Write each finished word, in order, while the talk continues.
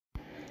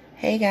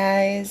Hey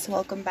guys,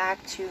 welcome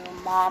back to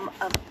Mom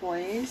of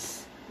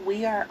Boys.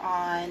 We are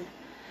on,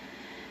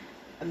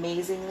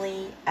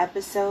 amazingly,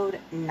 episode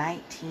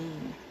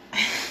 19.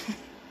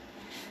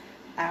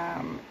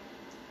 um,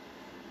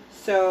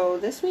 so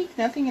this week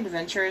nothing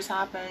adventurous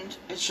happened.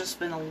 It's just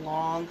been a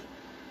long,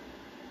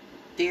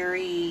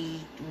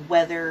 very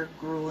weather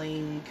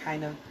grueling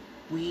kind of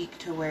week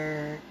to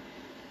where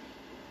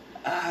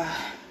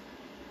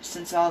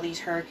since all these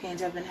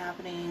hurricanes have been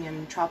happening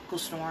and tropical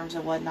storms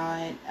and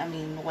whatnot, I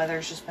mean, the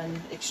weather's just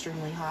been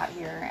extremely hot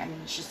here and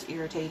it's just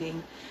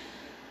irritating.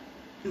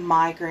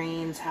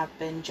 Migraines have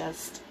been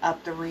just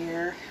up the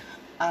rear.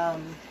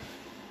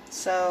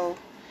 So,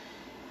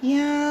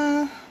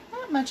 yeah,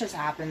 not much has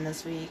happened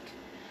this week.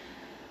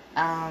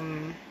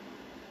 But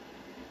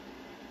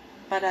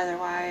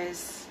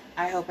otherwise,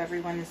 I hope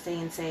everyone is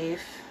staying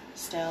safe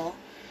still.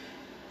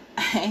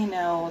 I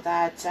know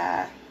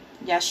that,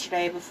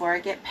 yesterday, before I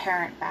get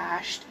parent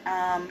bashed,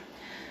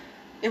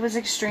 it was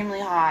extremely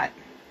hot,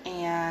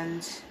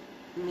 and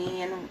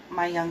me and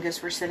my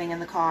youngest were sitting in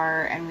the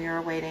car and we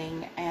were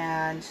waiting,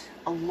 and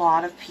a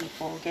lot of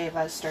people gave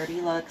us dirty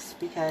looks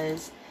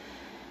because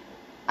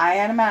I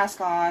had a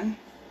mask on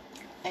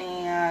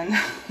and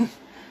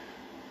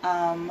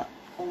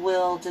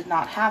Will did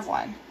not have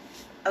one.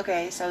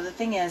 Okay, so the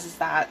thing is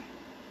that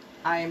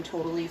I am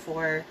totally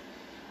for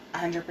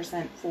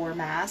 100% for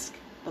mask.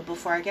 But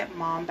before I get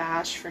mom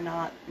bashed for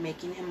not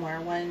making him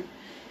wear one,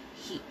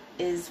 he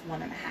is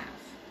 1.5.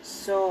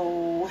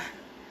 So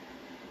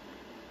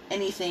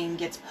anything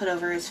gets put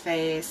over his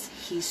face,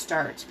 he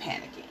starts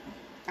panicking.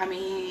 I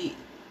mean,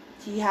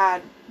 he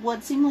had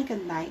what seemed like a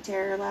night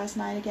terror last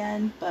night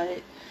again,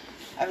 but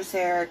I was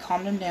there,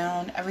 calmed him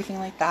down, everything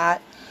like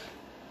that.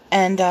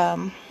 And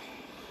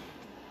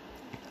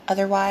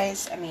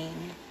otherwise, I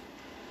mean,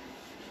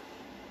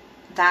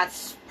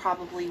 that's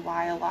probably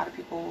why a lot of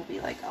people will be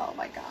like, oh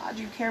my god,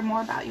 you care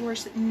more about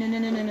yours.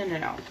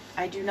 No.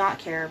 I do not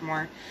care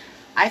more.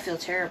 I feel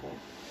terrible.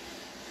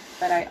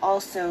 But I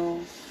also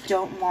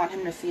don't want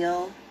him to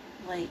feel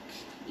like,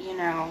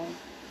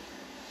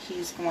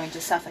 he's going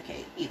to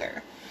suffocate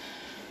either.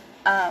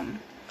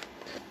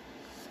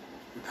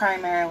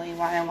 Primarily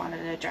why I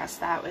wanted to address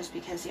that was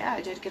because, yeah,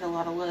 I did get a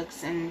lot of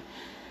looks. And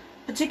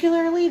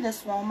particularly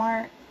this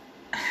Walmart,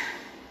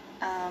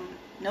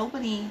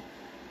 nobody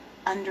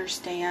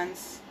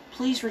understands.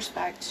 Please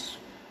respect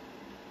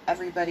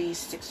everybody's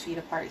 6 feet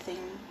apart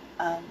thing.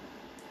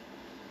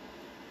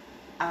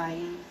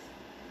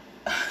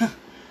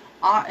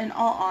 In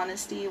all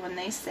honesty, when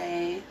they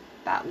say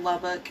that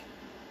Lubbock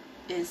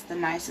is the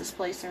nicest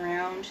place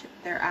around,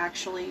 they're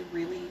actually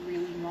really,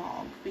 really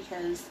wrong.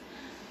 Because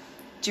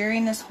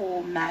during this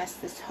whole mess,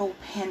 this whole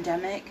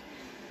pandemic,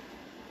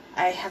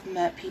 I have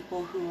met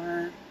people who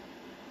are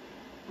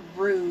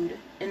rude,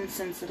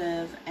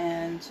 insensitive,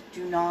 and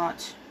do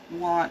not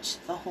want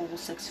the whole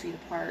 6 feet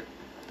apart.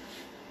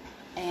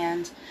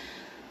 And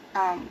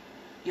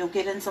you'll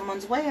get in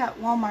someone's way at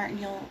Walmart and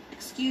you'll,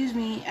 excuse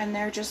me, and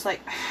they're just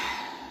like,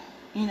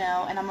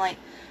 and I'm like,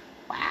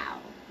 wow,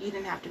 you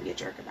didn't have to be a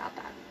jerk about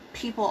that.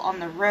 People on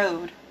the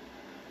road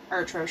are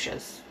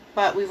atrocious,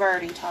 but we've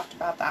already talked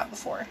about that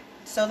before.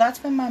 So that's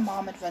been my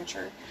mom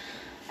adventure.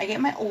 I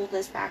get my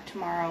oldest back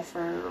tomorrow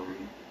for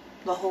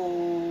the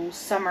whole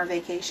summer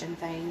vacation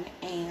thing,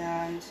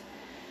 and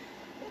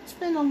it's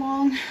been a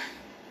long,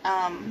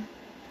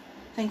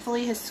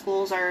 thankfully his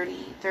school's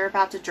they're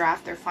about to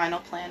draft their final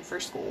plan for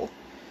school,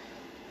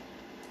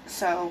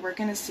 so we're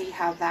gonna see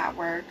how that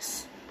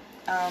works.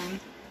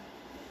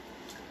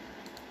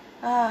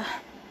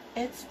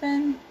 It's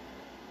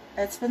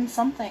been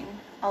something,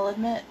 I'll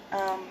admit.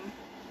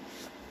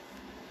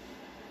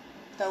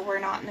 Though we're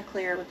not in the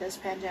clear with this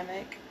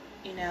pandemic,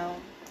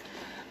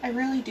 I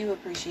really do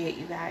appreciate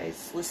you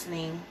guys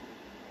listening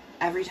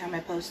every time I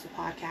post the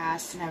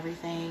podcast and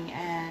everything,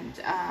 and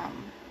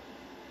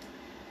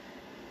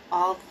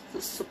all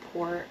the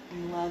support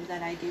and love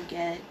that I do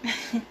get.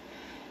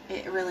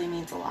 It really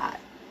means a lot,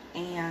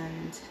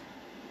 and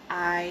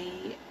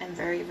I am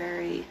very,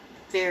 very,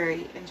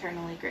 very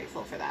internally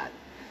grateful for that.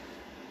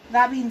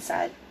 That being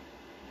said,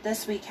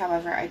 this week,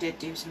 however, I did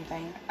do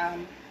something.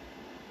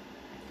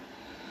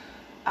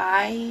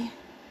 I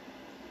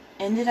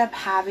ended up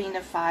having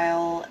to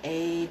file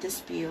a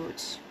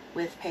dispute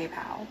with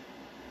PayPal,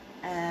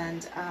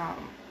 and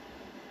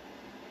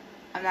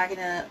I'm not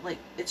gonna,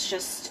 it's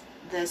just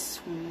this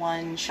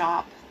one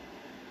shop.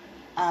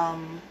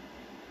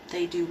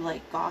 They do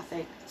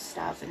gothic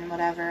stuff and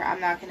whatever. I'm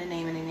not gonna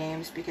name any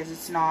names because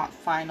it's not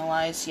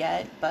finalized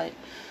yet, but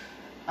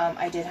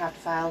I did have to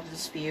file a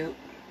dispute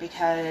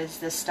because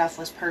this stuff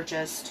was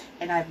purchased,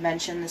 and I've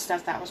mentioned the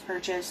stuff that was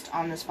purchased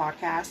on this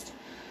podcast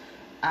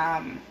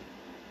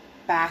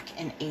back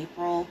in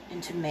April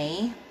into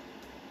May,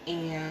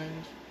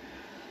 and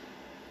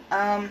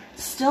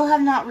still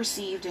have not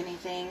received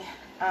anything.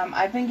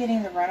 I've been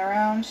getting the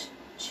runaround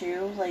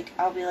too.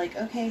 I'll be like,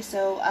 okay,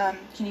 so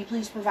can you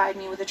please provide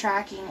me with a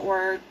tracking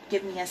or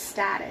give me a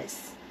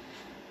status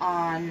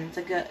on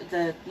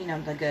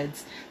the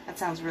goods. That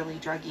sounds really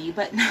druggy,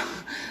 but no,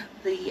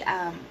 the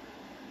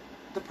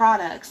the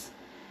products.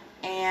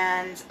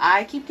 And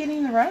I keep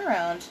getting the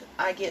runaround.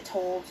 I get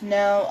told,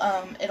 no,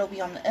 it'll be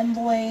on the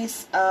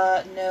invoice.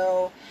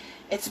 No,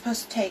 it's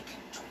supposed to take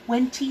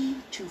 20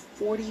 to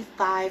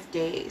 45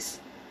 days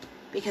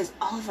because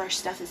all of our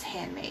stuff is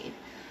handmade.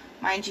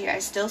 Mind you, I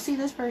still see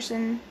this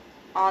person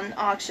on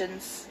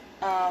auctions,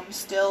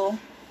 still,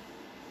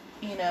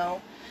 you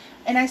know,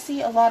 and I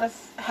see a lot of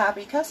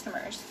happy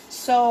customers.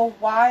 So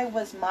why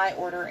was my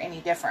order any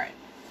different?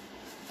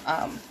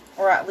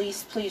 Or at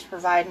least please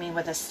provide me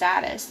with a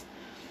status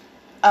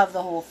of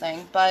the whole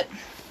thing. But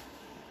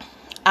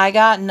I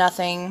got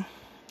nothing.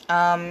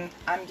 I'm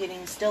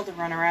getting still the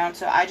runaround,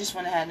 so I just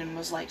went ahead and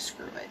was like,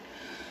 screw it.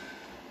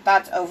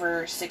 That's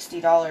over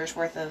 $60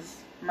 worth of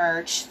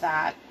merch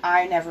that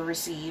I never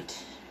received,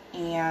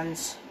 and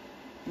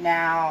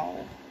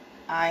now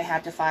I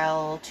had to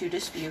file 2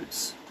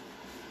 disputes.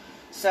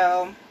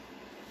 So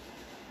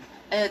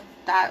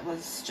that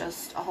was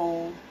just a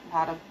whole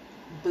lot of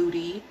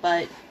booty,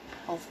 but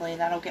hopefully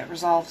that'll get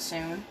resolved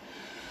soon.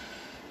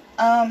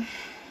 Man,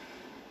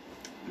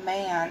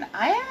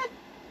 I had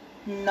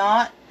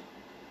not,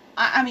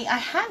 I mean, I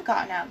have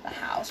gotten out of the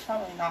house,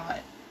 probably not,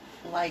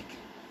 like,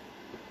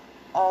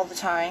 all the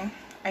time.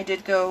 I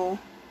did go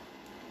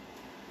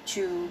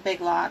to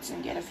Big Lots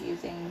and get a few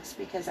things,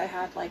 because I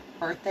had, like,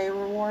 birthday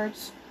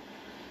rewards,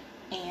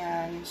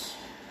 and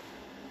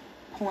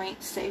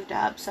points saved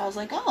up, so I was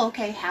like, oh,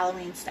 okay,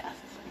 Halloween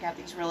stuff. I got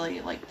these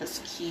really, like,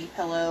 this key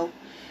pillow,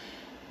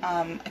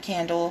 a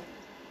candle,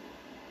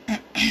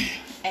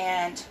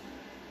 and,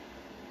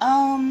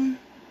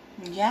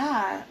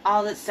 yeah,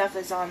 all that stuff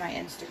is on my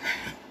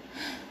Instagram.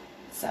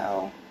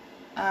 So,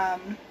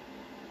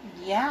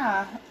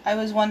 yeah, I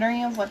was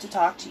wondering of what to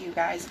talk to you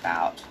guys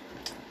about.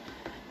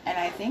 And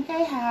I think I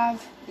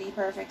have the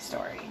perfect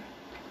story.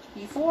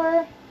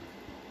 Before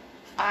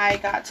I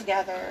got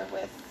together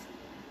with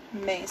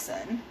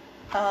Mason,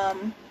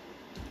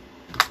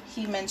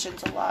 he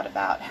mentions a lot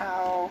about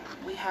how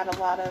we had a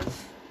lot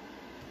of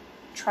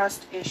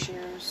trust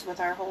issues with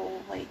our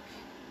whole, like,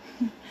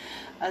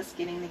 us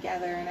getting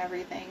together and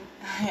everything.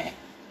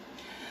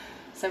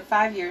 So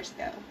 5 years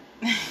ago,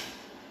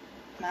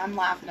 and I'm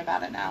laughing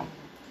about it now,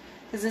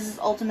 because this is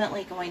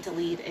ultimately going to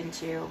lead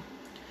into,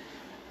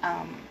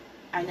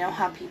 I know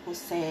how people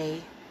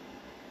say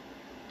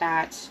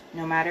that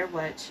no matter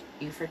what,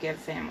 you forgive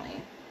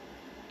family,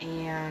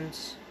 and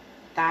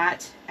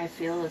that, I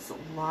feel, is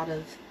a lot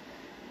of,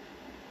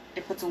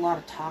 it puts a lot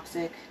of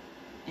toxic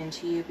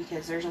into you,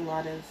 because there's a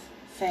lot of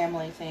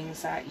family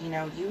things that, you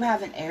know, you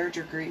haven't aired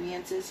your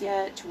grievances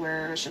yet, to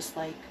where it's just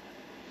like,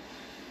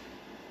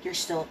 you're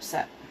still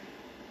upset.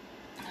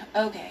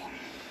 Okay.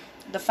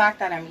 The fact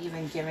that I'm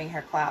even giving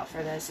her clout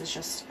for this is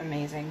just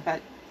amazing.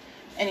 But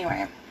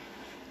anyway,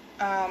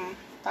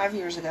 5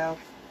 years ago,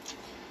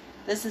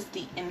 this is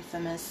the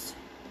infamous,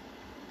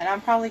 and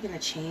I'm probably going to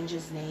change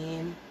his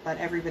name, but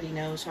everybody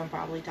knows who I'm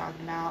probably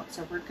talking about,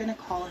 so we're going to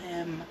call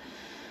him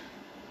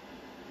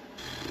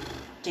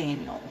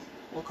Daniel.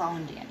 We'll call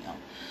him Daniel.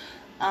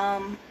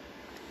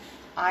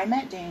 I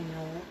met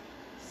Daniel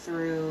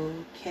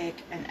through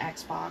Kick and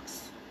Xbox,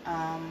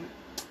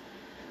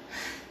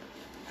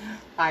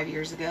 5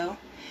 years ago,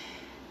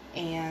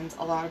 and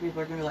a lot of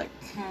people are gonna be like,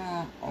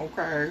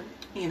 okay,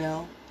 you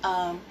know.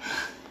 I'm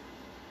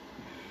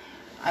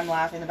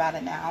laughing about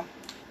it now.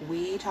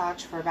 We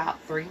talked for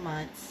about 3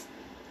 months.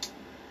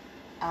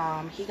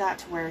 He got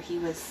to where he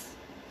was,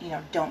 you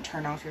know, don't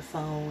turn off your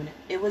phone.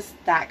 It was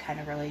that kind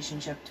of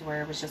relationship, to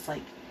where it was just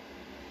like,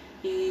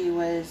 he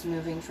was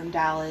moving from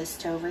Dallas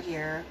to over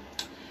here,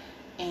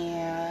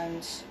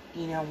 and,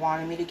 you know,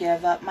 wanted me to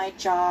give up my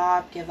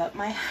job, give up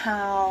my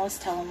house,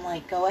 tell him,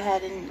 like, go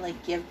ahead and,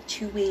 like, give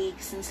 2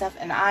 weeks and stuff.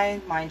 And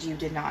I, mind you,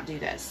 did not do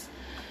this,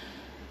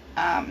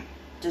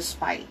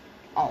 despite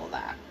all of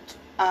that.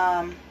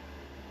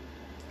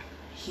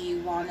 He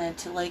wanted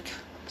to, like,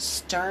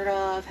 start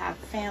off, have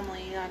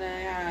family,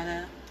 yada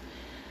yada.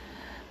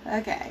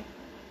 Okay,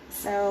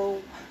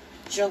 so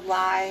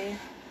July,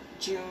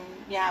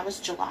 June, yeah, it was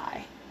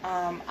July.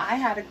 I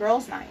had a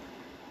girls' night.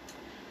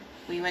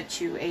 We went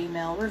to a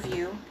male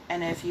review,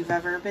 and if you've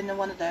ever been to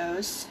one of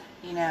those,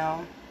 you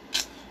know,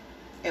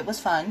 it was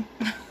fun.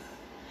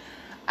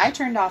 I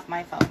turned off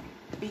my phone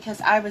because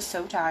I was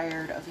so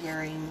tired of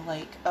hearing,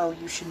 like, oh,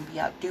 you shouldn't be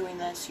out doing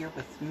this, you're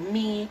with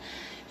me,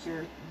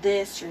 you're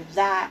this, you're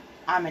that,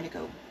 I'm gonna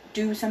go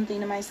do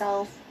something to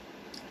myself.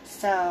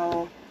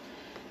 So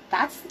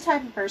that's the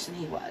type of person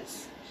he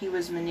was. He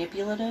was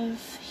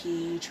manipulative.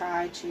 He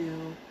tried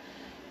to,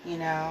 you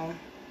know,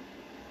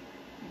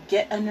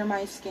 get under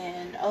my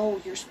skin.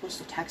 Oh, you're supposed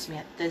to text me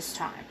at this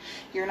time.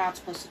 You're not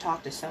supposed to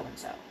talk to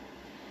so-and-so.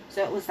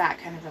 So it was that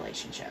kind of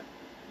relationship,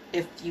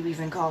 if you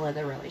even call it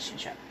a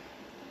relationship.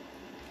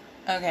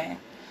 Okay.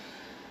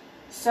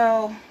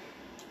 So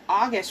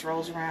August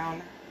rolls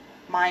around.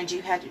 Mind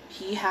you,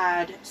 he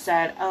had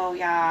said, oh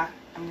yeah,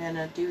 I'm going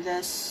to do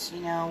this,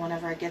 you know,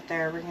 whenever I get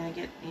there, we're going to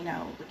get, you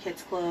know, the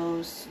kids'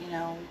 clothes, you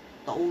know,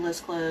 the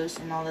oldest clothes,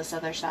 and all this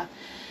other stuff.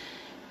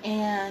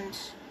 And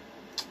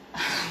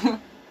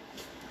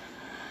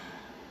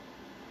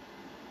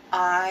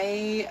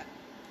I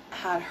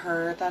had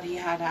heard that he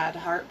had had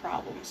heart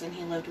problems and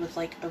he lived with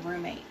like a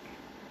roommate.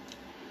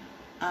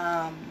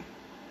 Um,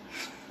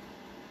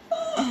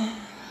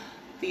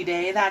 the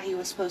day that he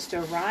was supposed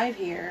to arrive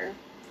here,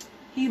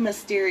 he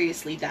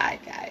mysteriously died,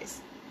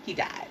 guys. He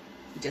died.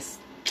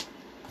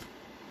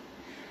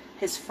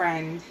 His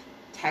friend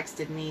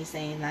texted me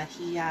saying that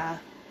he had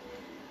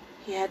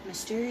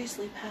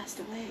mysteriously passed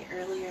away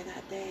earlier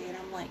that day, and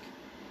I'm like,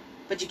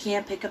 but you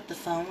can't pick up the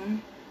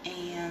phone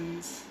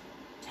and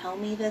tell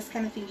me this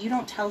kind of thing. You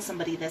don't tell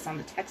somebody this on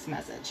the text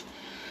message.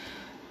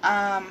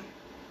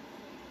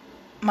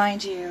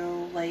 Mind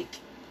you, like,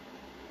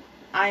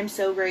 I'm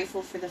so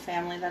grateful for the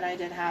family that I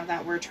did have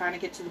that were trying to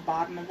get to the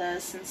bottom of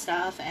this and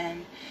stuff,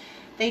 and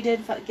they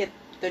did get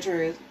the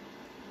truth.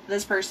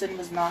 This person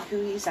was not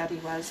who he said he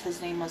was.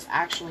 His name was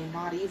actually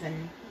not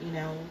even,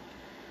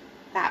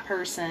 that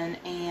person,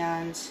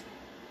 and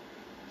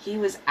he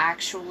was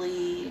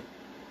actually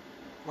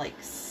like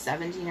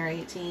 17 or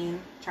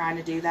 18 trying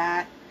to do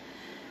that.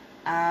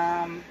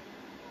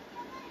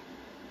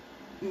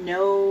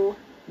 No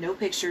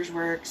pictures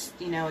were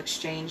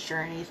exchanged or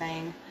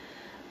anything.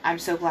 I'm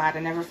so glad I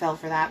never fell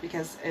for that,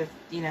 because if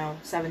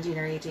 17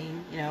 or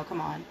 18,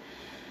 come on.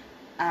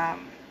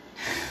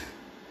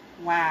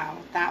 Wow,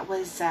 that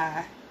was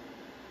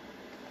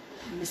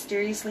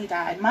mysteriously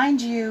died.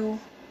 Mind you,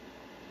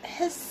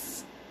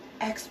 his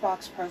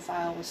Xbox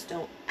profile was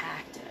still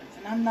active,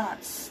 and I'm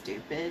not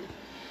stupid.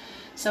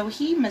 So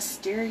he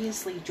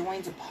mysteriously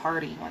joins a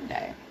party one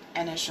day,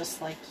 and it's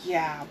just like,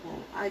 yeah, well,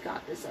 I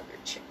got this other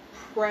chick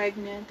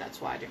pregnant, that's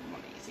why I didn't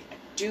want anything to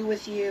do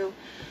with you.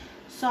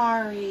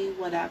 Sorry,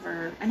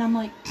 whatever. And I'm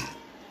like,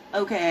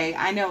 okay,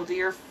 I know that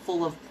you're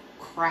full of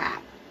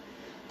crap.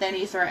 Then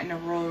he threatened to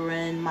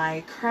ruin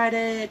my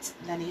credit.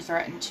 Then he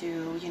threatened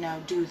to,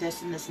 do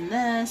this and this and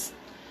this.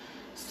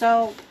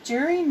 So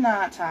during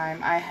that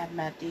time, I had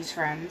met these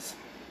friends,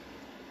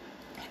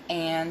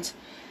 and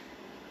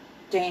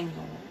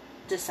Daniel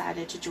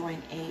decided to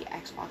join a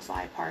Xbox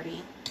Live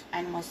party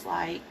and was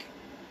like,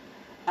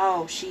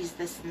 oh, she's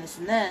this and this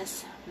and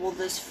this. Well,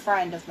 this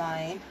friend of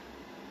mine,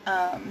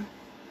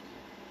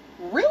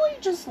 really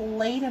just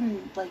laid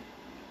him, like,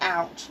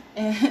 out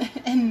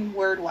in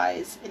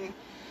word-wise. And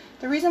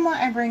the reason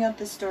why I bring up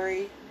this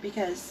story,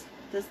 because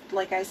this,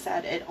 like I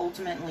said, it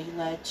ultimately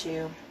led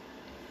to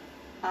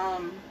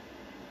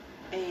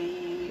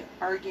a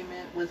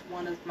argument with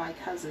one of my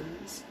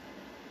cousins.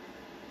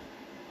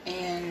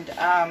 And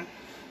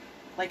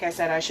like I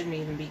said, I shouldn't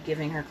even be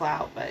giving her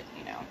clout, but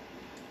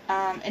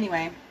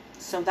anyway,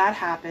 so that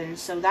happened.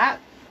 So that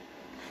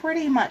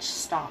pretty much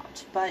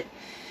stopped. But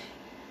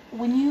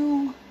when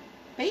you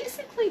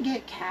basically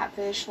get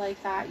catfish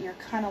like that, you're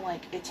kind of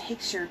like, it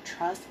takes your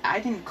trust. I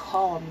didn't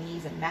call him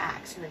even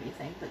Max or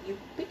anything, but you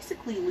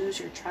basically lose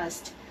your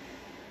trust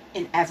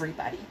in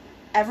everybody,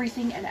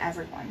 everything and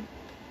everyone.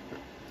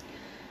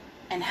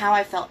 And how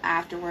I felt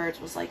afterwards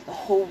was like the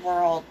whole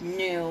world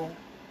knew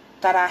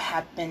that I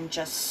had been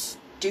just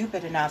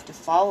stupid enough to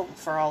fall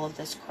for all of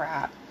this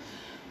crap.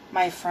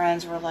 My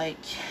friends were like,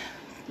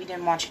 we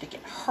didn't want you to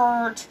get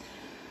hurt,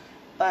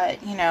 but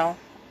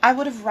I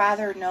would have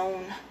rather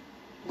known,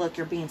 look,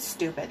 you're being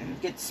stupid,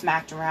 and get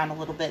smacked around a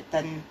little bit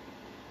than,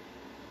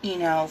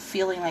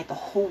 feeling like the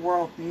whole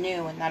world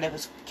knew and that it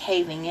was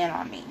caving in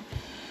on me.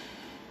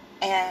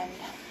 And,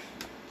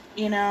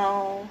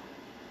 no,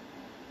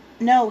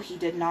 he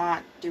did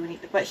not do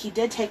anything, but he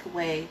did take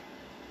away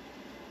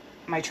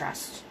my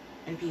trust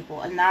in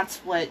people. And that's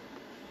what,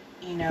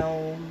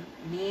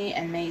 me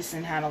and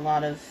Mason had a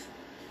lot of,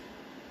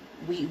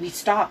 we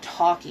stopped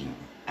talking,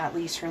 at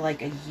least for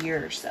like a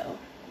year or so.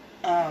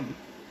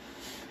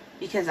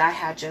 Because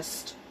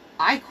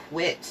I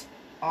quit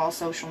all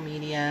social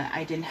media.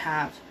 I didn't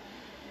have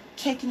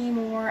Kick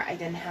anymore. I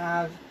didn't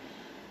have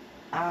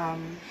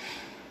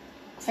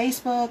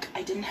Facebook.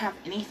 I didn't have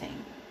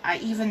anything. I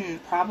even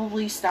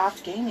probably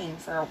stopped gaming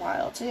for a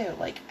while too.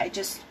 Like, I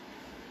just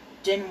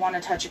didn't want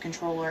to touch a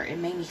controller. It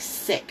made me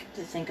sick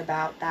to think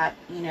about that,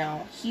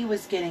 he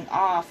was getting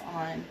off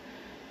on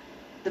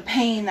the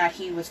pain that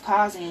he was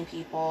causing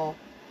people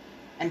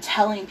and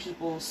telling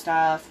people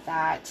stuff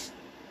that,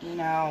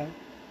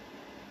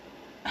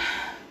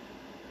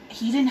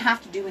 he didn't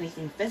have to do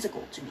anything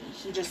physical to me.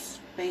 He just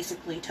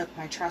basically took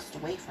my trust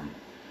away from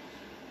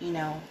me.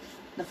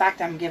 The fact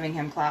that I'm giving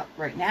him clout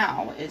right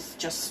now is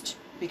just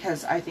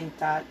because I think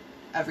that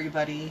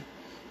everybody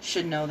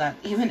should know that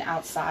even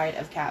outside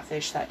of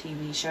Catfish, that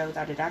TV show,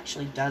 that it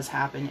actually does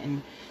happen.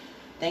 And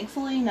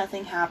thankfully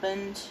nothing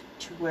happened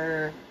to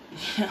where,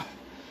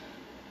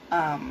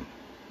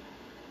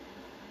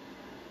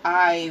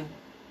 I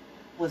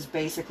was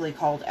basically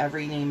called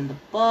every name in the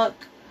book.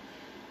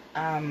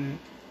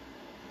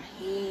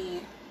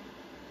 He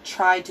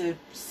tried to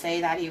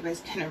say that he was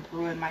going to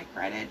ruin my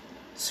credit,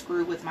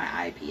 screw with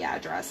my IP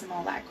address and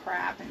all that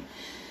crap, and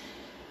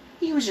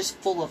he was just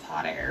full of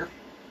hot air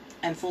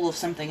and full of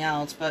something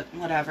else, but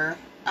whatever.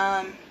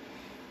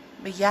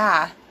 But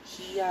yeah,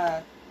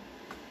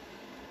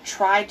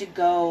 tried to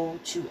go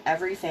to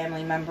every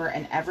family member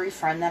and every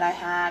friend that I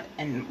had,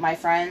 and my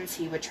friends,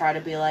 he would try to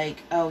be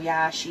like, oh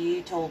yeah,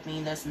 she told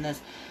me this and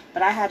this,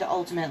 but I had to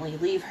ultimately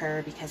leave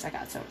her because I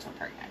got so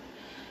pregnant.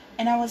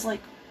 And I was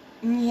like,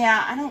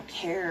 yeah, I don't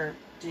care,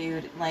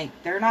 dude. Like,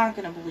 they're not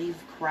gonna believe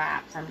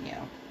crap from you.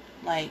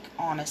 Like,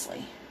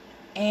 honestly.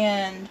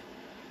 And,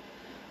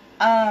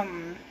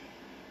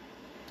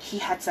 he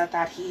had said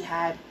that he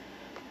had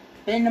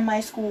been to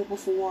my school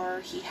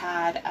before. He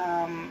had,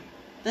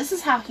 this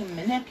is how he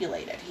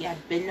manipulated. He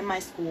had been to my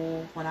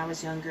school when I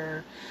was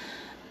younger.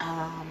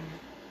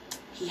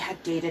 He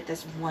had dated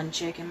this one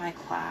chick in my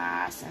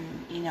class,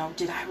 and, you know,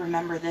 did I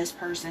remember this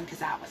person because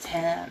that was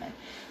him? And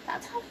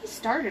that's how he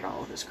started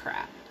all of this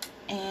crap.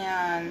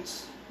 And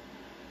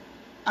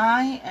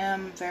I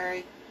am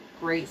very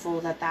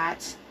grateful that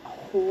that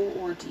whole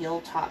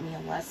ordeal taught me a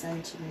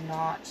lesson to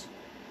not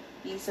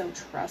be so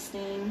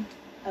trusting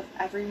of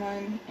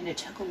everyone. And it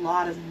took a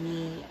lot of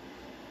me,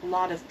 a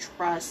lot of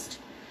trust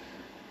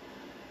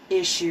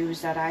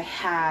issues that I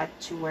had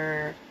to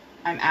where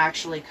I'm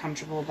actually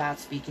comfortable about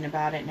speaking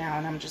about it now.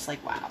 And I'm just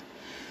like, wow.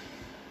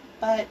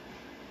 But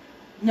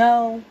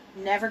no,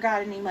 never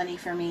got any money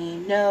for me.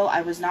 No,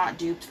 I was not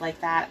duped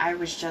like that. I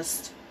was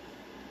just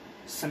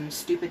some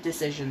stupid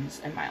decisions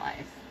in my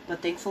life.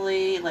 But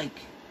thankfully, like,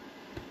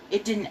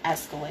 it didn't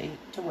escalate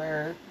to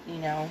where, you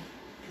know,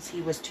 because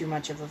he was too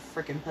much of a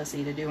freaking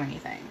pussy to do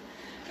anything.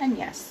 And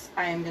yes,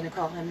 I am going to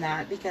call him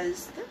that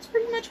because that's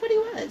pretty much what he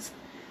was.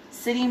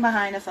 Sitting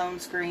behind a phone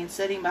screen,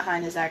 sitting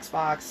behind his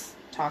Xbox,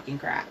 talking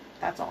crap.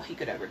 That's all he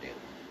could ever do.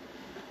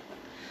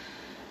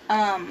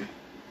 I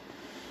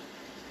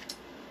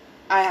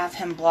have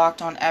him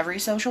blocked on every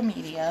social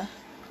media.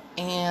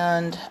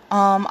 And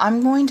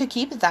I'm going to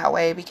keep it that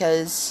way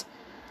because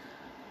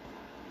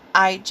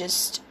I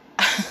just...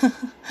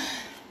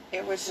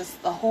 it was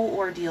just... the whole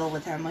ordeal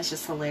with him was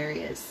just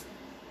hilarious.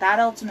 That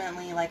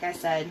ultimately, like I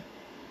said,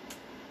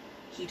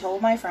 he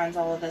told my friends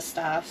all of this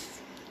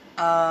stuff.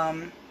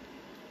 Then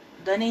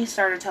he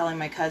started telling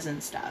my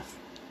cousin stuff.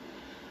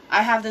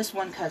 I have this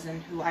one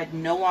cousin who I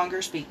no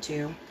longer speak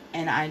to,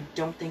 and I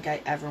don't think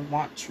I ever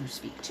want to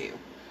speak to.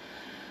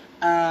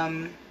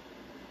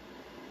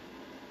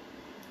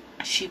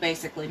 She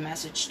basically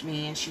messaged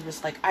me and she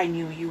was like, I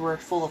knew you were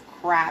full of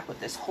crap with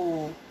this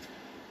whole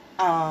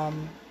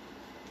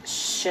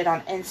shit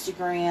on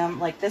Instagram.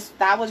 Like,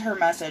 that was her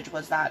message,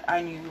 was that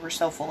I knew you were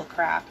so full of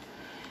crap.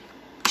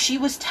 She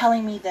was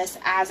telling me this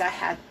as I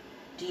had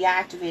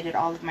deactivated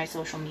all of my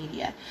social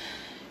media.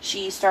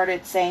 She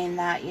started saying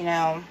that, you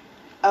know,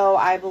 oh,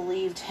 I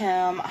believed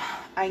him.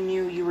 I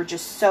knew you were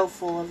just so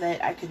full of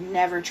it. I could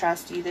never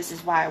trust you. This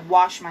is why I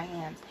wash my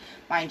hands.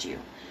 Mind you,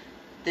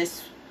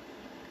 this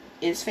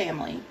is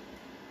family.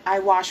 I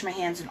wash my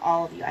hands in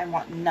all of you. I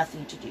want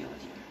nothing to do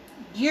with you.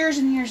 Years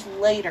and years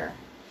later,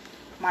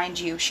 mind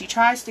you, she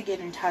tries to get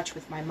in touch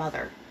with my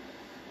mother.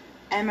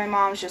 And my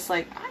mom's just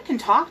like, I can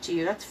talk to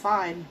you, that's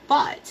fine.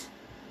 But,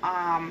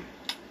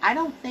 I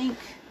don't think,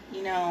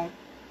 you know,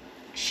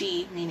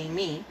 she, meaning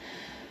me,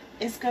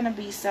 is gonna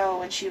be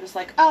so. And she was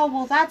like, oh,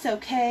 well, that's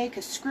okay,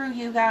 because screw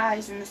you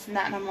guys, and this and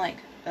that. And I'm like,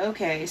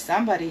 okay,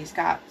 somebody's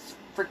got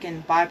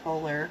freaking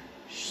bipolar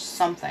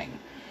something.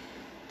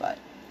 But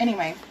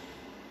anyway,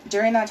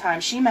 during that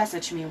time, she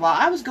messaged me while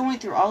I was going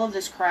through all of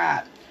this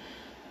crap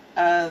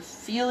of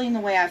feeling the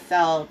way I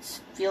felt,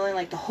 feeling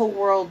like the whole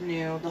world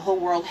knew, the whole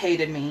world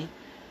hated me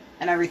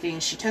and everything.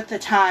 She took the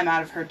time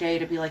out of her day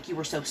to be like, you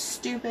were so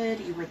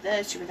stupid, you were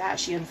this, you were that.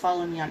 She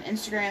unfollowed me on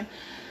Instagram.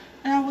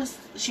 And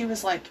she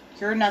was like,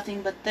 you're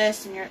nothing but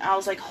this, and I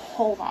was like,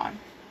 hold on.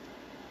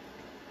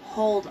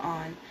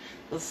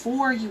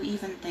 Before you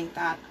even think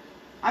that,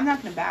 I'm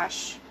not going to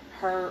bash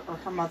her or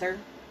her mother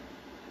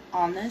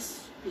on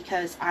this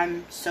because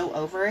I'm so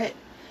over it.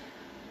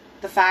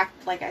 The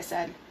fact, like I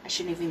said, I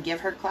shouldn't even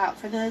give her clout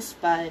for this,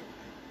 but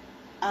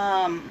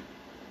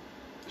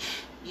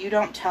you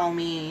don't tell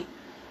me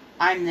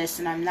I'm this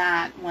and I'm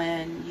that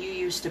when you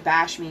used to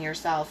bash me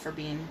yourself for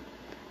being,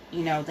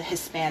 you know, the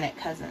Hispanic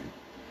cousin.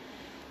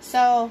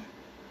 So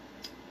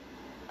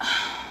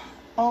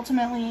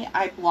ultimately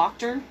I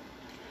blocked her.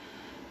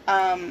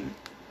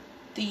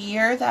 The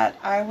year that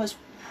I was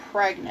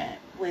pregnant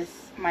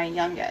with my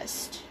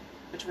youngest,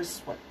 which was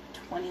what,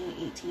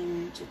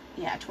 2018.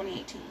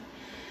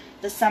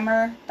 The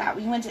summer that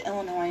we went to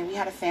Illinois, we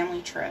had a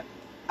family trip.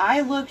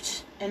 I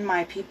looked in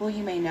my people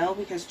you may know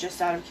because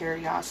just out of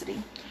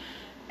curiosity,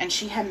 and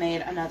she had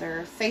made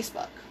another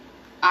Facebook.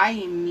 I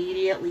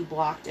immediately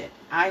blocked it.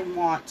 I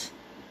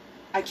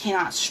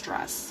cannot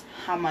stress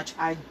how much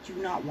I do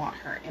not want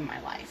her in my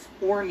life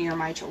or near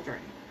my children.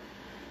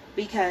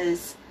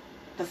 Because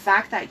the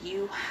fact that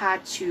you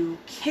had to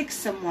kick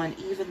someone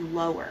even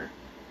lower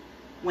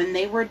when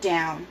they were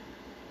down,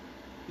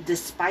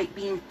 despite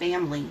being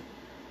family,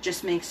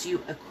 just makes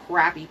you a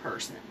crappy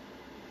person.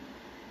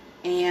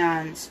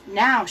 And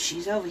now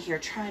she's over here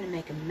trying to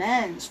make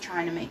amends,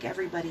 trying to make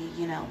everybody,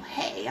 you know,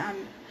 hey,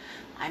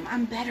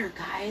 I'm better,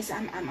 guys.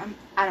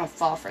 I don't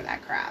fall for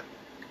that crap.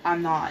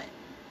 I'm not.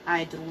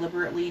 I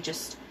deliberately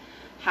just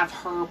have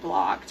her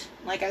blocked.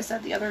 Like I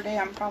said the other day,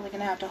 I'm probably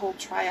going to have to hold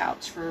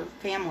tryouts for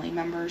family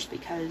members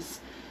because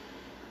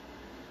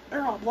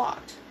they're all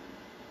blocked.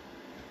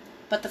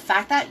 But the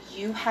fact that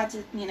you had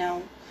to, you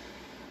know,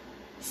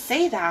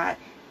 say that,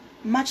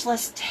 much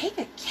less take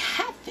a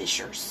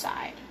catfisher's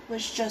side,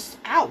 was just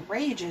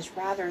outrageous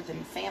rather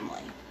than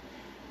family.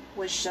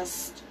 Was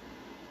just,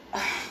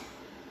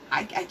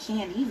 I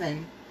can't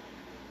even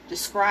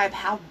describe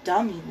how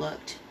dumb he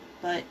looked.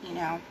 But, you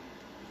know,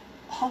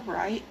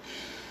 alright.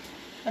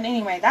 But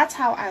anyway, that's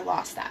how I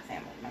lost that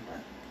family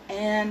member.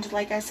 And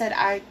like I said,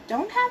 I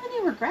don't have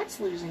any regrets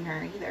losing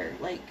her either.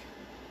 Like,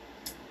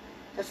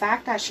 the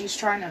fact that she's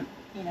trying to,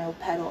 you know,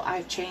 peddle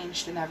I've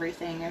changed and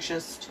everything is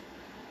just,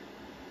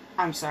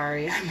 I'm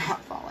sorry, I'm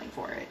not falling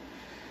for it.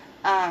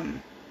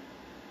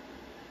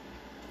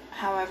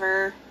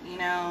 However, you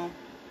know,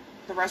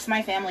 the rest of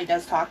my family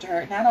does talk to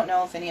her, and I don't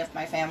know if any of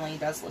my family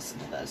does listen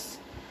to this.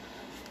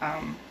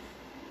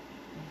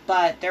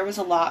 But there was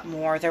a lot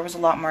more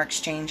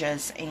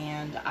exchanges,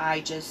 and I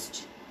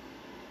just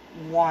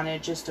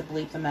wanted just to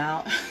bleep them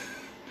out.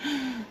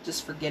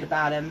 Just forget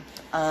about him.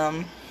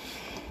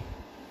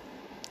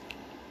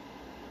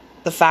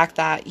 The fact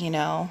that, you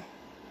know,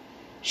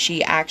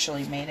 she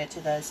actually made it to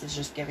this is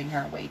just giving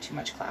her way too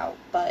much clout.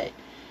 But,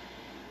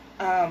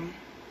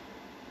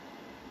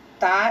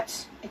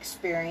 that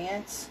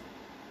experience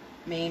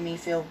made me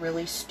feel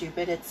really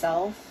stupid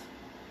itself.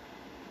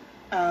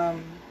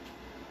 And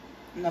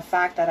the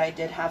fact that I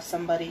did have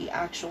somebody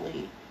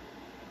actually,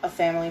 a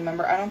family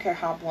member, I don't care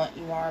how blunt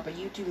you are, but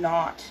you do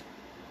not,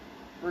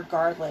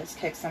 regardless,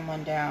 kick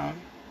someone down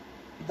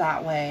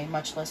that way,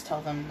 much less tell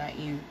them that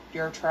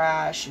you're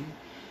trash and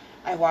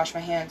I wash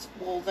my hands.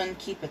 Well, then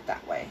keep it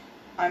that way.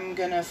 I'm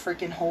gonna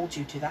freaking hold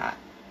you to that.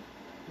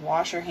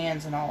 Wash your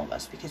hands in all of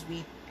us, because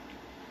we,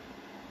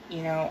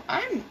 you know,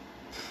 I'm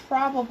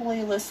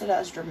probably listed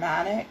as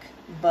dramatic,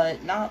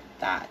 but not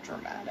that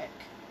dramatic.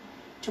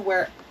 To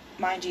where,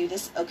 mind you,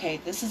 this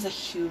is a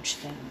huge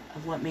thing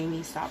of what made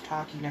me stop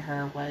talking to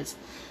her was,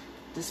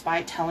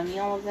 despite telling me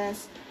all of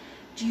this,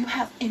 do you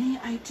have any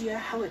idea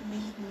how it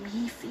made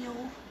me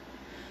feel?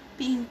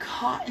 Being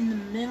caught in the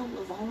middle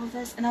of all of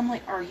this. And I'm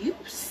like, are you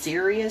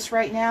serious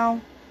right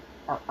now?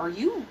 Are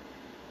you,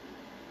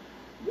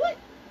 what,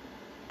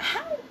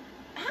 how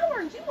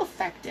are you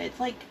affected?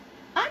 Like,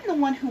 I'm the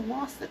one who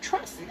lost the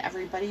trust in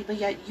everybody, but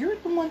yet you're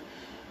the one,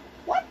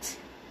 what?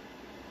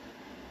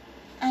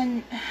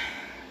 And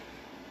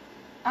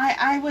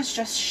I was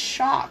just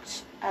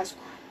shocked as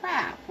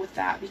crap with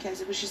that,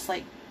 because it was just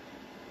like,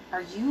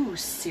 are you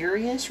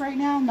serious right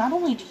now? Not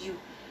only do you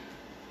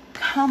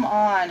come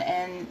on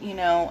and, you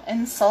know,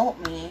 insult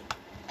me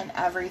and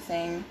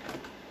everything,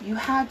 you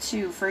had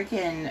to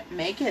freaking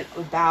make it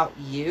about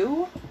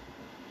you.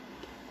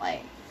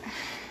 Like,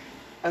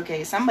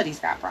 okay, somebody's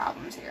got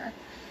problems here.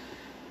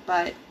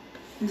 But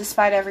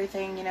despite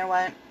everything, you know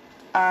what,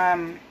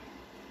 I'm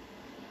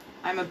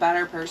a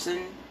better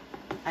person.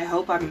 I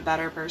hope I'm a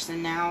better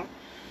person now.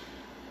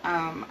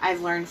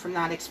 I've learned from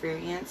that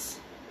experience.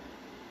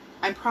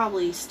 I'm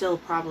still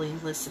probably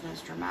listed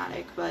as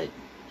dramatic, but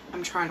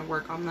I'm trying to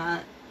work on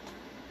that.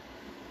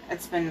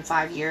 It's been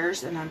 5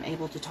 years and I'm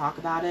able to talk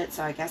about it,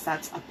 so I guess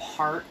that's a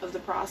part of the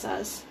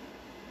process.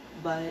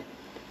 But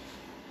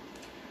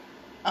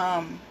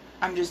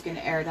I'm just going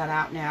to air that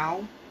out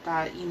now,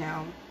 that, you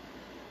know,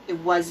 it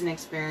was an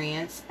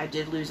experience. I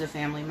did lose a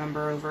family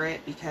member over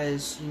it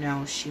because, you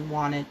know, she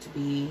wanted to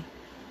be,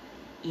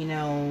 you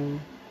know,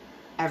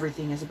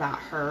 everything is about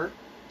her.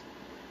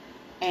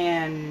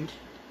 And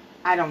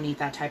I don't need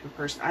that type of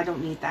person. I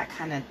don't need that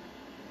kind of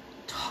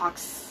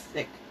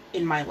toxic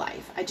in my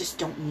life. I just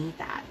don't need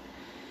that.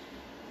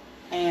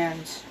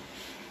 And,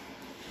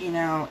 you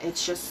know,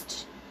 it's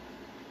just,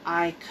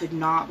 I could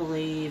not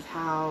believe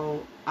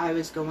how I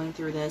was going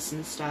through this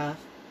and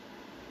stuff.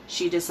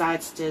 She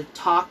decides to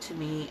talk to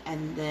me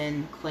and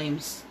then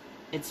claims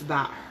it's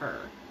about her,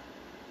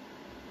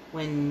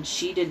 when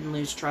she didn't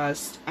lose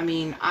trust. I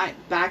mean,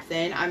 back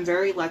then, I'm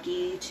very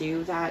lucky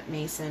too that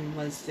Mason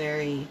was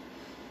very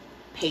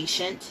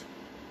patient.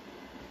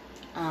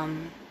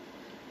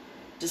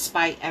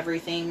 Despite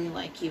everything,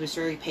 like, he was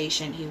very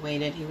patient. He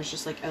waited. He was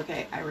just like,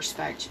 okay, I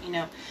respect, you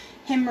know,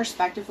 him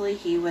respectively.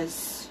 He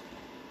was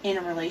in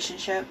a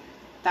relationship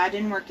that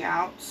didn't work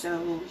out,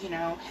 so, you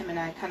know, him and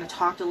I kind of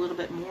talked a little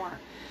bit more.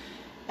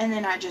 And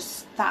then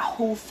that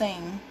whole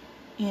thing,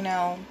 you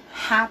know,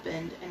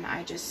 happened, and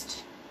I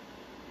just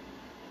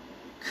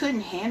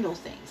couldn't handle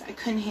things. I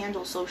couldn't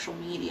handle social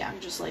media. I'm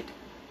just like,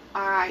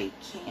 I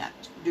can't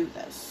do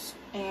this.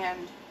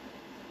 And,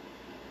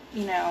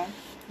 you know,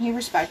 he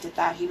respected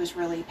that. He was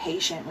really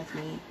patient with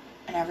me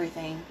and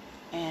everything.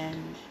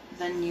 And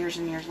then years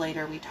and years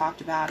later, we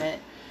talked about it,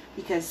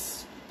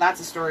 because that's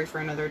a story for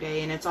another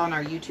day, and it's on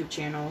our YouTube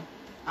channel.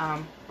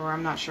 Or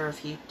I'm not sure if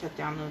he took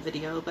down the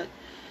video, but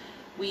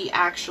we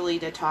actually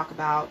did talk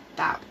about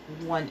that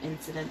one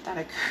incident that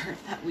occurred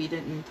that we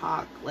didn't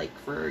talk, like,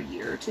 for a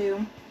year or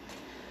two.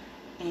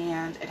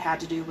 And it had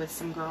to do with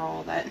some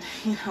girl that,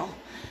 you know,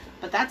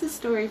 but that's a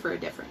story for a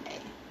different day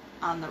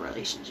on the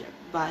relationship.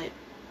 But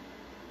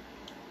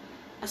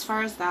as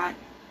far as that,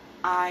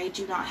 I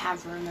do not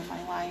have room in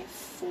my life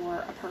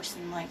for a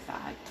person like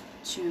that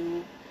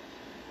to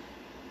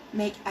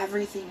make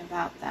everything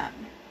about them.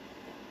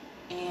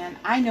 And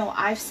I know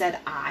I've said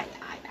I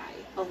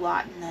a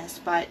lot in this,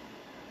 but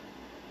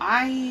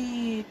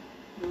I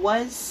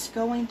was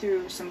going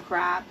through some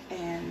crap,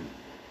 and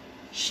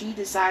she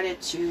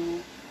decided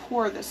to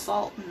pour the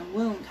salt in the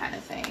wound kind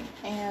of thing.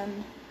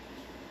 And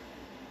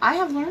I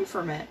have learned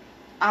from it.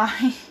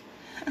 I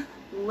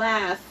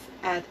laugh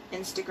at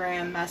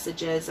Instagram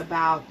messages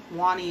about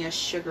wanting a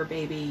sugar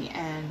baby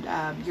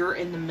and you're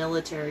in the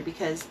military,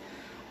 because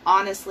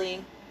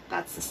honestly,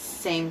 that's the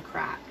same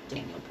crap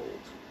Daniel pulled.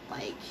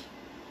 Like,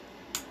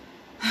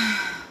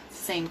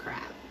 same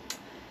crap.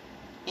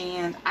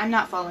 And I'm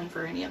not falling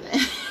for any of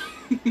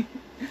it.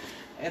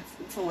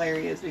 It's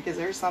hilarious, because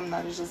there's some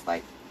that is just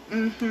like,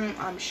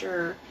 I'm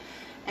sure.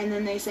 And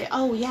then they say,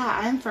 oh yeah,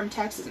 I'm from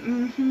Texas.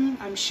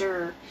 I'm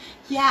sure.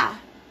 Yeah.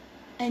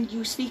 And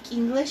you speak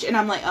English? And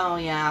I'm like, oh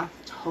yeah,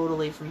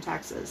 totally from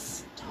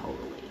Texas.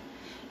 Totally.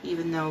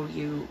 Even though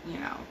you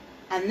know.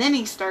 And then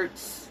it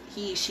starts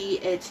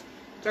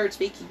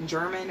speaking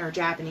German or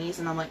Japanese,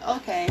 and I'm like,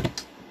 okay,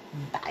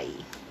 bye.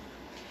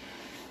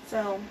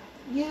 So,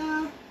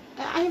 yeah,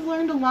 I've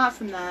learned a lot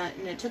from that,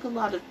 and it took a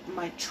lot of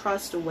my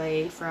trust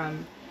away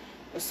from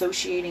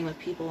associating with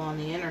people on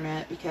the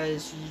internet,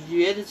 because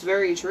it is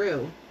very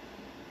true.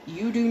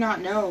 You do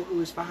not know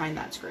who's behind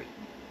that screen.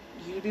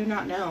 You do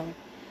not know.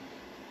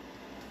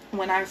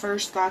 When I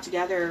first got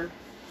together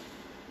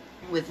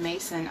with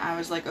Mason, I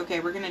was like, okay,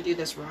 we're going to do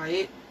this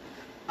right.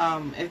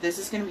 If this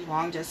is going to be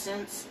long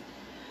distance,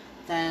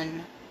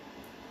 then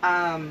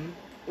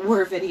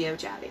we're video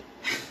chatting.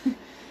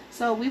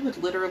 So we would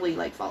literally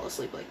like fall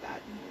asleep like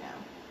that, you know.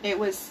 It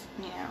was,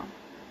 you know,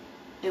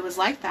 it was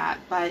like that,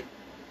 but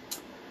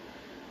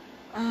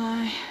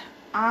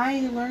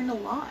I learned a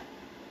lot,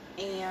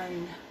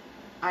 and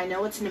I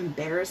know it's an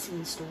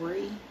embarrassing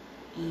story,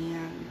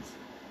 and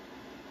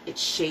it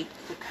shaped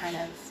the kind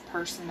of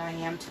person I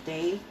am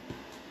today,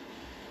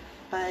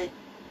 but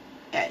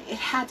it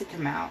had to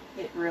come out.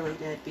 It really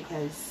did,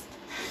 because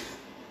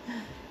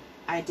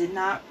I did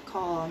not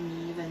call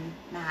Neve and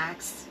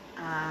Max.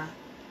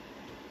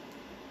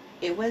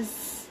 It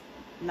was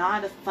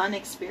not a fun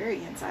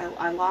experience.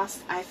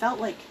 I felt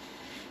like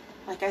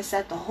I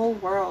said, the whole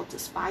world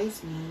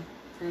despised me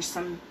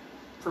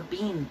for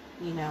being,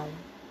 you know,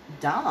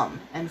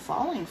 dumb and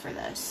falling for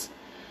this.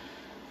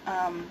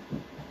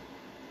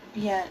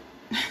 Yet,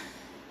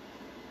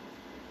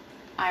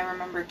 I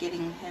remember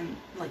getting him,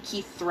 like,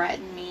 he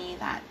threatened me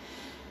that,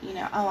 you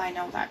know, oh, I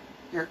know that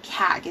your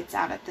cat gets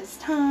out at this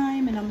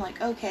time, and I'm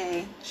like,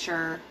 okay,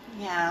 sure,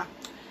 yeah,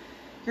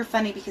 you're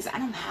funny, because I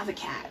don't have a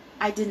cat.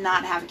 I did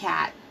not have a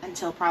cat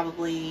until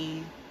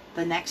probably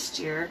the next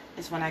year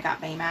is when I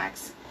got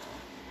Baymax,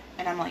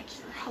 and I'm like,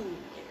 you're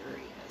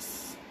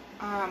hilarious.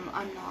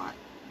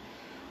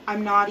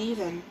 I'm not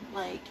even,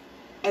 like,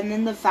 and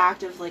then the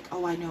fact of, like,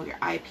 oh, I know your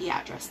IP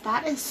address.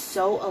 That is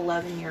so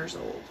 11 years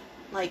old.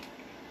 Like,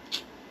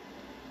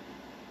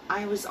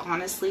 I was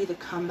honestly, the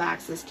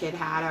comebacks this kid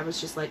had, I was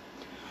just like,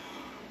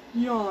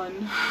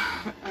 yawn.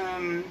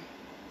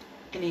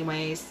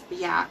 Anyways,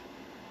 yeah.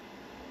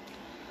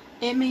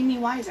 It made me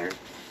wiser.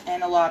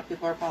 And a lot of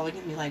people are probably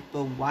going to be like,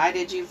 but why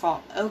did you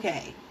fall?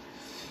 Okay.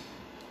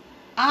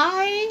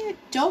 I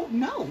don't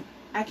know.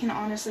 I can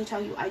honestly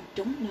tell you, I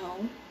don't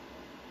know.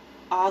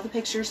 All the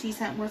pictures he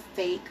sent were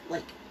fake,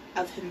 like,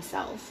 of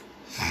himself.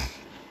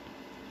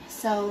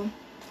 So,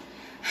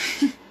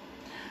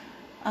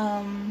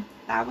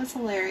 that was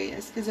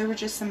hilarious, because there were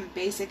just some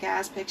basic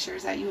ass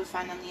pictures that you would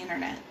find on the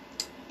internet.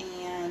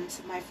 And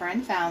my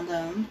friend found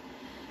them.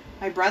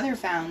 My brother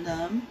found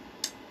them.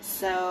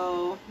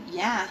 So,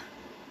 yeah.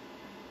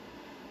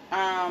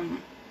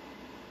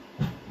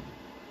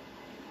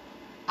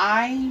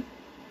 I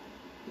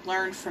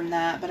learned from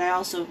that, but I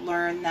also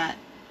learned that,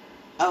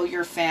 oh,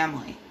 you're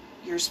family.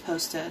 You're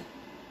supposed to,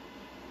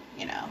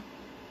 you know,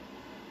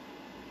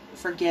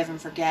 forgive and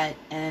forget.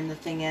 And the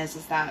thing is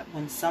that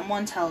when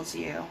someone tells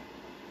you,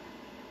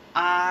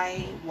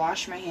 I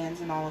wash my hands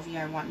in all of you,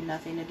 I want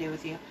nothing to do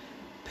with you,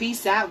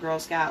 peace out, Girl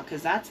Scout,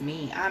 because that's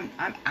me. I'm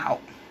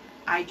out.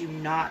 I do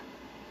not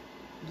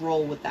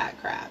roll with that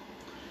crap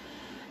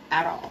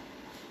at all.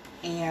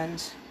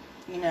 And,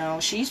 you know,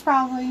 she's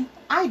probably,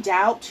 I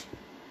doubt,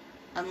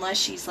 unless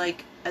she's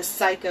like a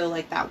psycho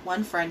like that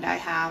one friend I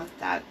have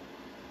that,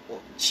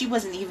 well, she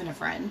wasn't even a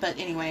friend, but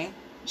anyway,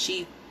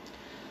 she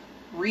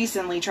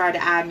recently tried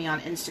to add me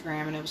on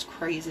Instagram, and it was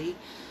crazy.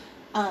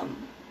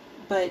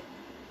 But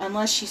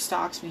unless she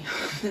stalks me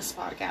on this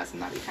podcast,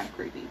 and that'd be kind of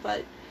creepy,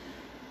 but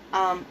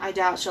I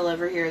doubt she'll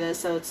ever hear this,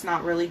 so it's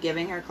not really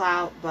giving her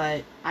clout,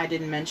 but I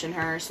didn't mention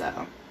her,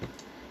 so,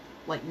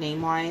 like,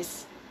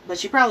 name-wise. But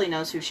she probably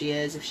knows who she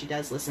is if she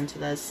does listen to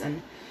this,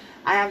 and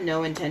I have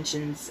no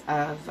intentions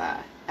of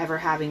ever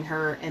having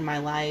her in my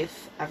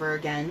life ever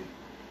again.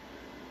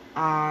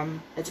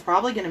 It's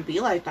probably going to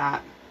be like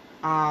that.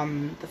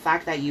 The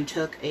fact that you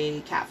took a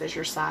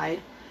catfisher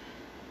side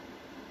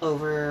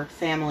over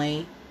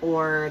family,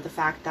 or the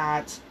fact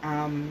that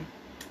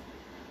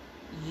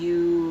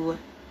you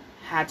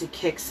had to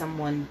kick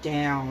someone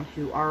down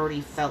who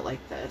already felt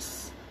like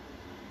this.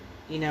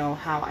 You know,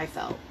 how I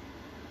felt.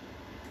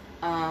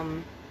 I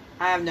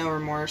have no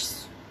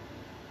remorse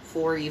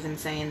for even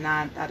saying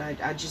that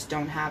I just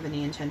don't have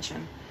any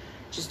intention.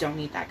 Just don't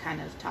need that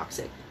kind of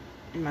toxic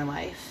in my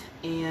life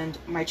and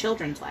my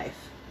children's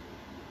life.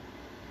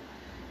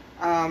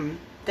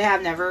 They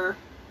have never,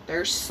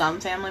 there's some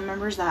family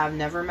members that have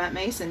never met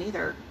Mason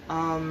either.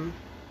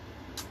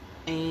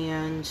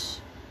 And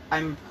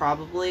I'm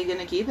probably going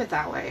to keep it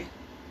that way.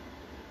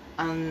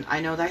 I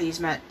know that he's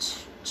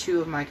met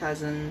two of my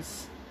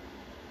cousins,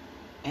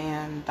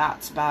 and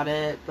that's about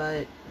it,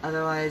 but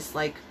otherwise,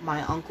 like,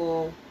 my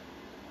uncle,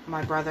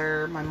 my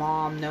brother, my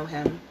mom know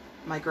him,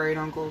 my great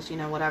uncles, you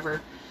know,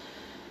 whatever,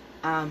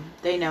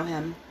 they know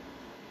him,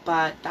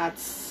 but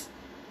that's,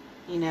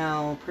 you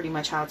know, pretty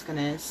much how it's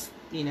gonna,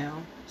 you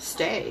know,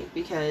 stay,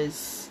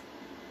 because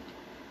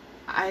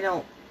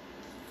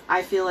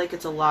I feel like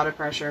it's a lot of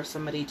pressure if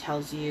somebody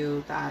tells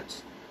you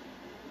that,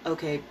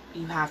 okay,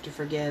 you have to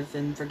forgive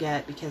and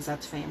forget because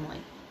that's family.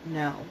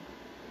 No.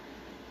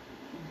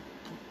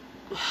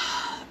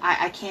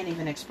 I can't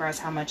even express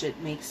how much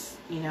it makes,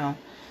 you know,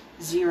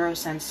 zero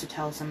sense to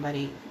tell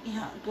somebody,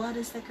 yeah, blood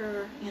is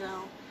thicker, you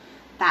know.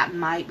 That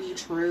might be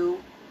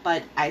true,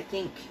 but I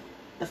think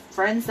the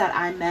friends that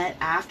I met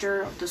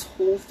after this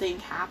whole thing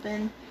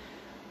happened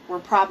were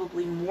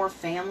probably more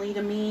family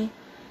to me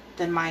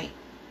than my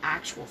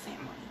actual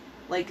family.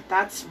 Like,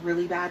 that's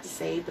really bad to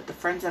say, but the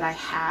friends that I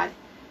had,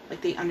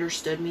 like, they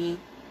understood me.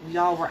 We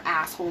all were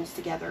assholes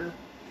together.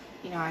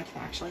 You know, I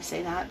can actually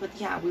say that, but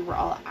yeah, we were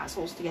all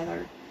assholes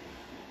together.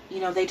 You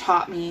know, they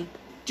taught me,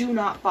 do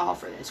not fall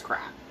for this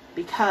crap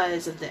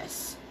because of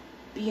this.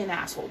 Be an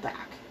asshole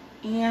back.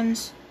 And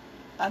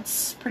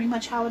that's pretty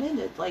much how it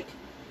ended. Like,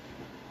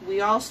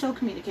 we all still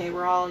communicate.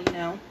 We're all, you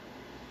know,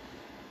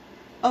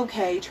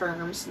 okay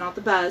terms. Not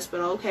the best,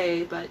 but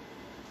okay. But,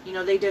 you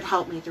know, they did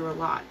help me through a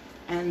lot.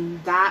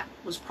 And that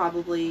was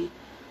probably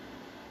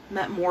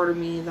meant more to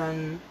me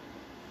than,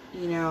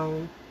 you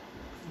know,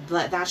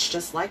 that's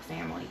just like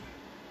family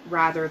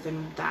rather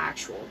than the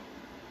actual.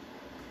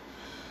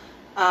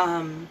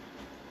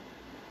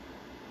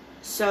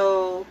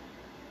 So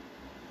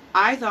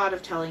I thought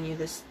of telling you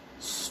this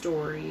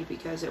story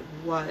because it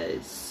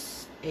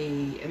was a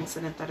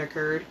incident that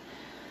occurred,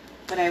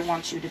 but I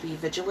want you to be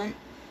vigilant,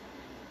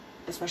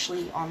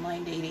 especially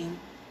online dating.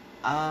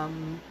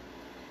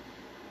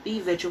 Be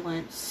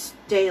vigilant,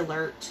 stay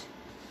alert.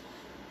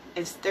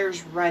 If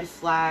there's red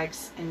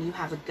flags and you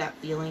have a gut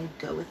feeling,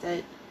 go with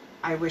it.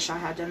 I wish I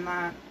had done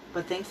that,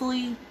 but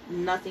thankfully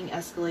nothing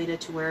escalated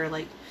to where,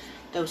 like,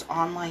 those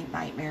online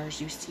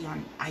nightmares you see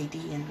on ID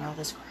and all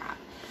this crap.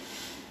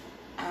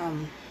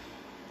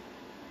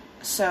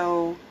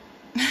 So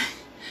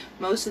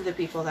most of the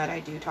people that I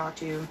do talk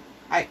to,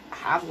 I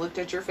have looked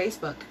at your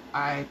Facebook.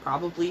 I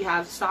probably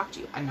have stalked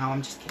you. I know,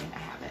 I'm just kidding, I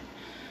haven't.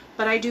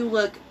 But I do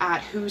look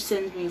at who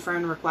sends me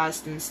friend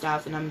requests and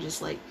stuff, and I'm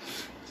just like,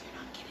 you're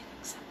not getting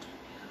accepted.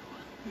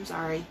 I'm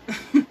sorry.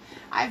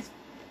 I have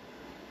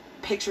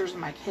pictures of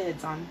my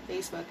kids on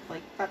Facebook.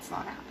 Like, that's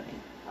not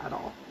happening at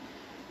all.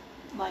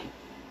 Like,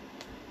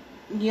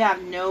 you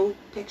have no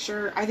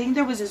picture. I think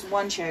there was this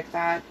one chick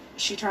that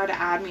she tried to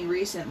add me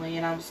recently,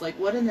 and I was like,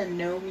 what in the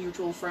no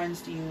mutual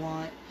friends do you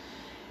want?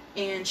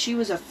 And she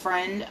was a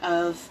friend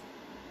of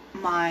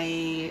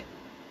my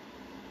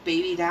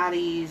baby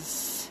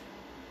daddy's,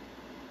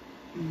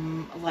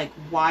 like,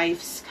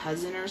 wife's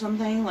cousin or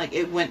something. Like,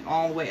 it went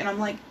all the way, and I'm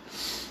like,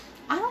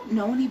 I don't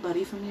know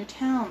anybody from your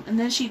town. And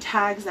then she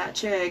tags that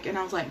chick, and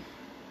I was like,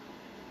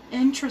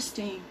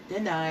 interesting.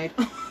 Denied.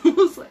 I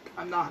was like,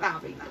 I'm not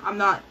having that. I'm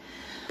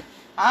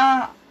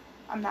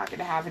not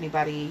gonna have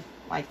anybody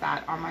like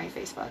that on my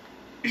Facebook.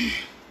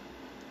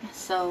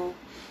 So,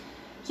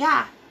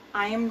 yeah,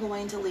 I am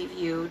going to leave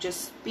you.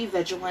 Just be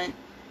vigilant.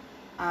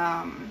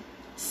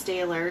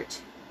 Stay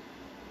alert.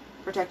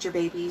 Protect your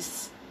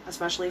babies,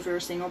 especially if you're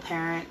a single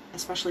parent,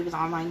 especially with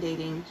online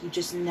dating. You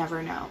just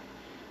never know.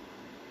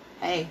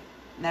 Hey,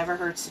 never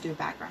hurts to do a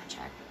background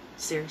check.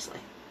 Seriously.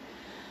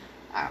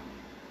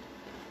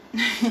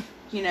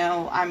 You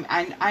know,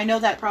 I know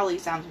that probably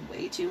sounds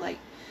way too, like,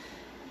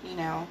 you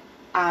know,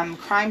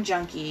 Crime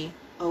Junkie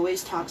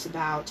always talks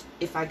about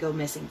if I go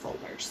missing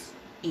folders.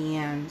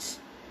 And,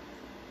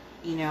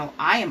 you know,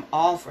 I am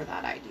all for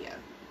that idea.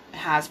 It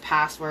has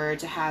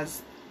passwords, it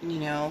has, you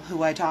know,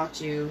 who I talk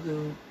to,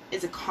 who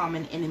is a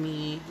common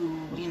enemy, who,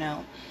 you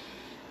know,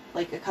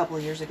 like a couple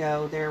of years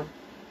ago, there,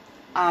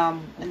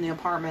 in the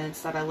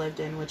apartments that I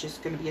lived in, which is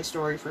going to be a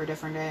story for a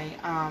different day,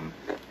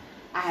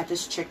 I had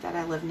this chick that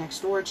I lived next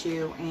door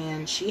to,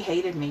 and she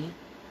hated me.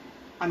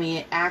 I mean,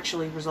 it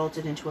actually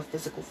resulted into a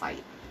physical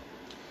fight.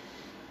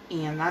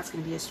 And that's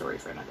going to be a story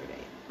for another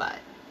day. But,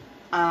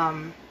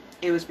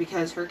 it was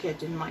because her kid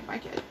didn't like my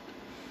kid.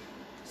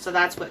 So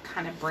that's what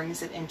kind of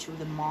brings it into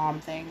the mom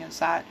thing, is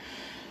that,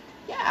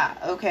 yeah,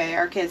 okay,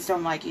 our kids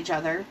don't like each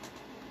other.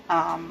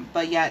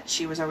 But yet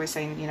she was always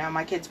saying, you know,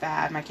 my kid's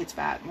bad, my kid's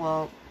bad.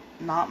 Well,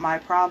 not my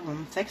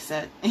problem. Fix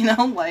it. You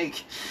know,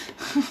 like,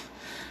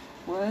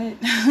 what?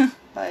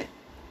 But,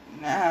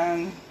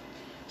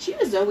 she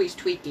was always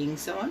tweaking,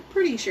 so I'm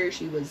pretty sure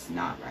she was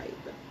not right,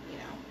 but,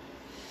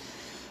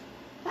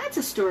 that's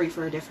a story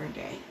for a different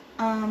day.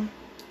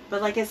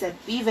 But like I said,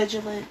 be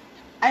vigilant.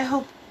 I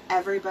hope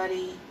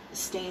everybody is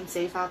staying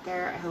safe out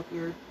there. I hope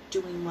you're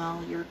doing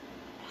well, you're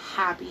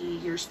happy,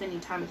 you're spending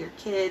time with your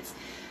kids.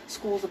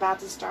 School's about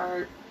to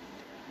start.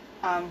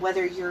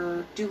 Whether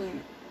you're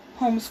doing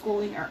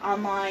homeschooling or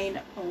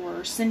online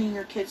or sending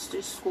your kids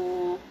to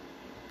school,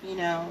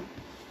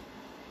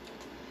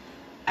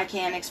 I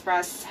can't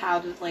express how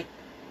to,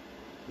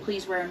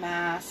 please wear a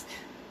mask,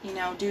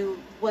 do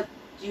what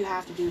you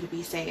have to do to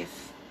be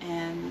safe,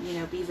 and,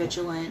 be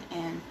vigilant,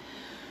 and,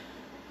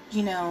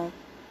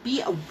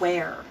 be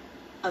aware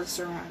of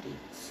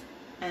surroundings,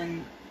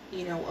 and,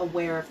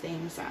 aware of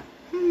things that,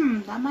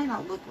 that might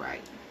not look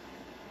right.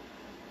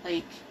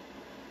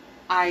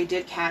 I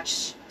did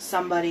catch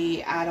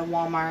somebody at a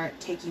Walmart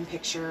taking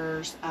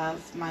pictures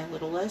of my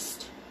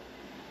littlest,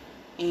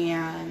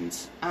 and,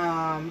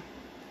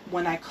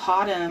 when I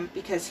caught him,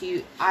 because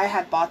I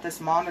had bought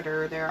this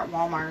monitor there at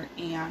Walmart,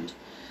 and,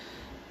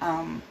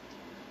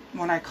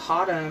 when I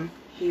caught him,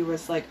 he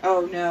was like,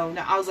 oh no,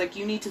 I was like,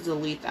 you need to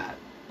delete that,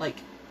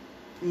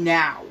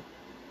 now.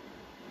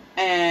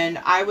 And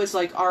I was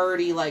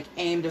already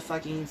aimed to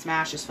fucking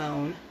smash his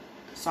phone.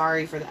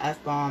 Sorry for the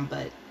F-bomb,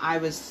 but I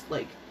was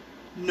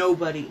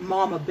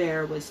Mama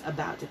Bear was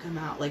about to come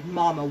out,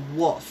 Mama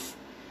Wolf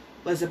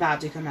was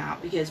about to come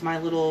out, because my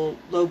little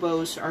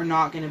Lobos are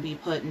not going to be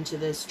put into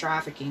this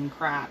trafficking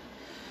crap.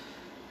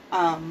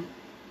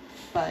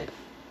 But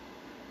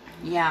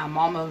yeah,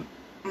 Mama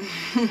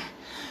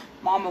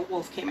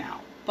Wolf came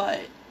out.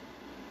 But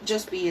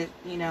just be,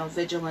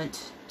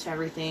 vigilant to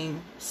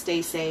everything.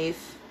 Stay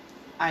safe.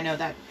 I know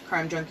that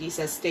Crime Junkie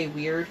says stay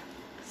weird.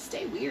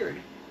 Stay weird.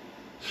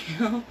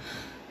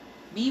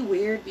 Be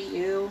weird, be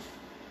you.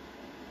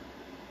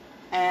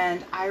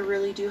 And I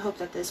really do hope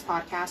that this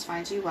podcast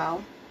finds you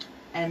well.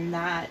 And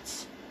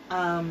that,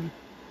 I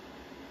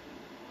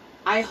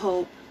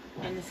hope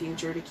in the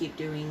future to keep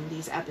doing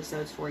these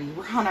episodes for you.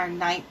 We're on our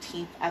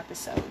 19th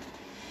episode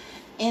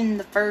in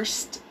the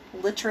first,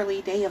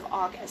 literally, day of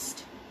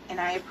August. And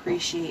I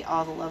appreciate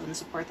all the love and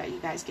support that you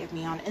guys give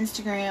me on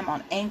Instagram,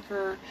 on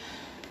Anchor,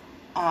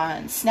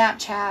 on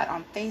Snapchat,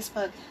 on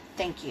Facebook.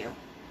 Thank you.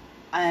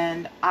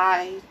 And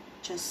I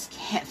just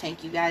can't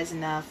thank you guys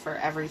enough for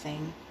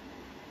everything,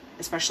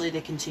 especially to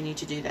continue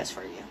to do this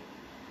for you.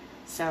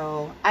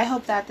 So I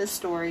hope that this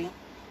story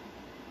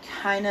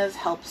kind of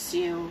helps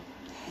you.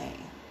 Hey,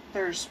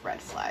 there's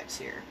red flags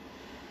here.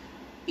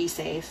 Be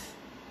safe.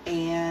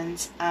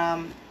 And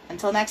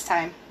until next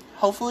time,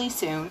 hopefully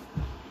soon,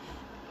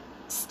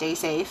 stay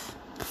safe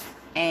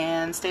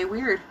and stay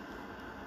weird.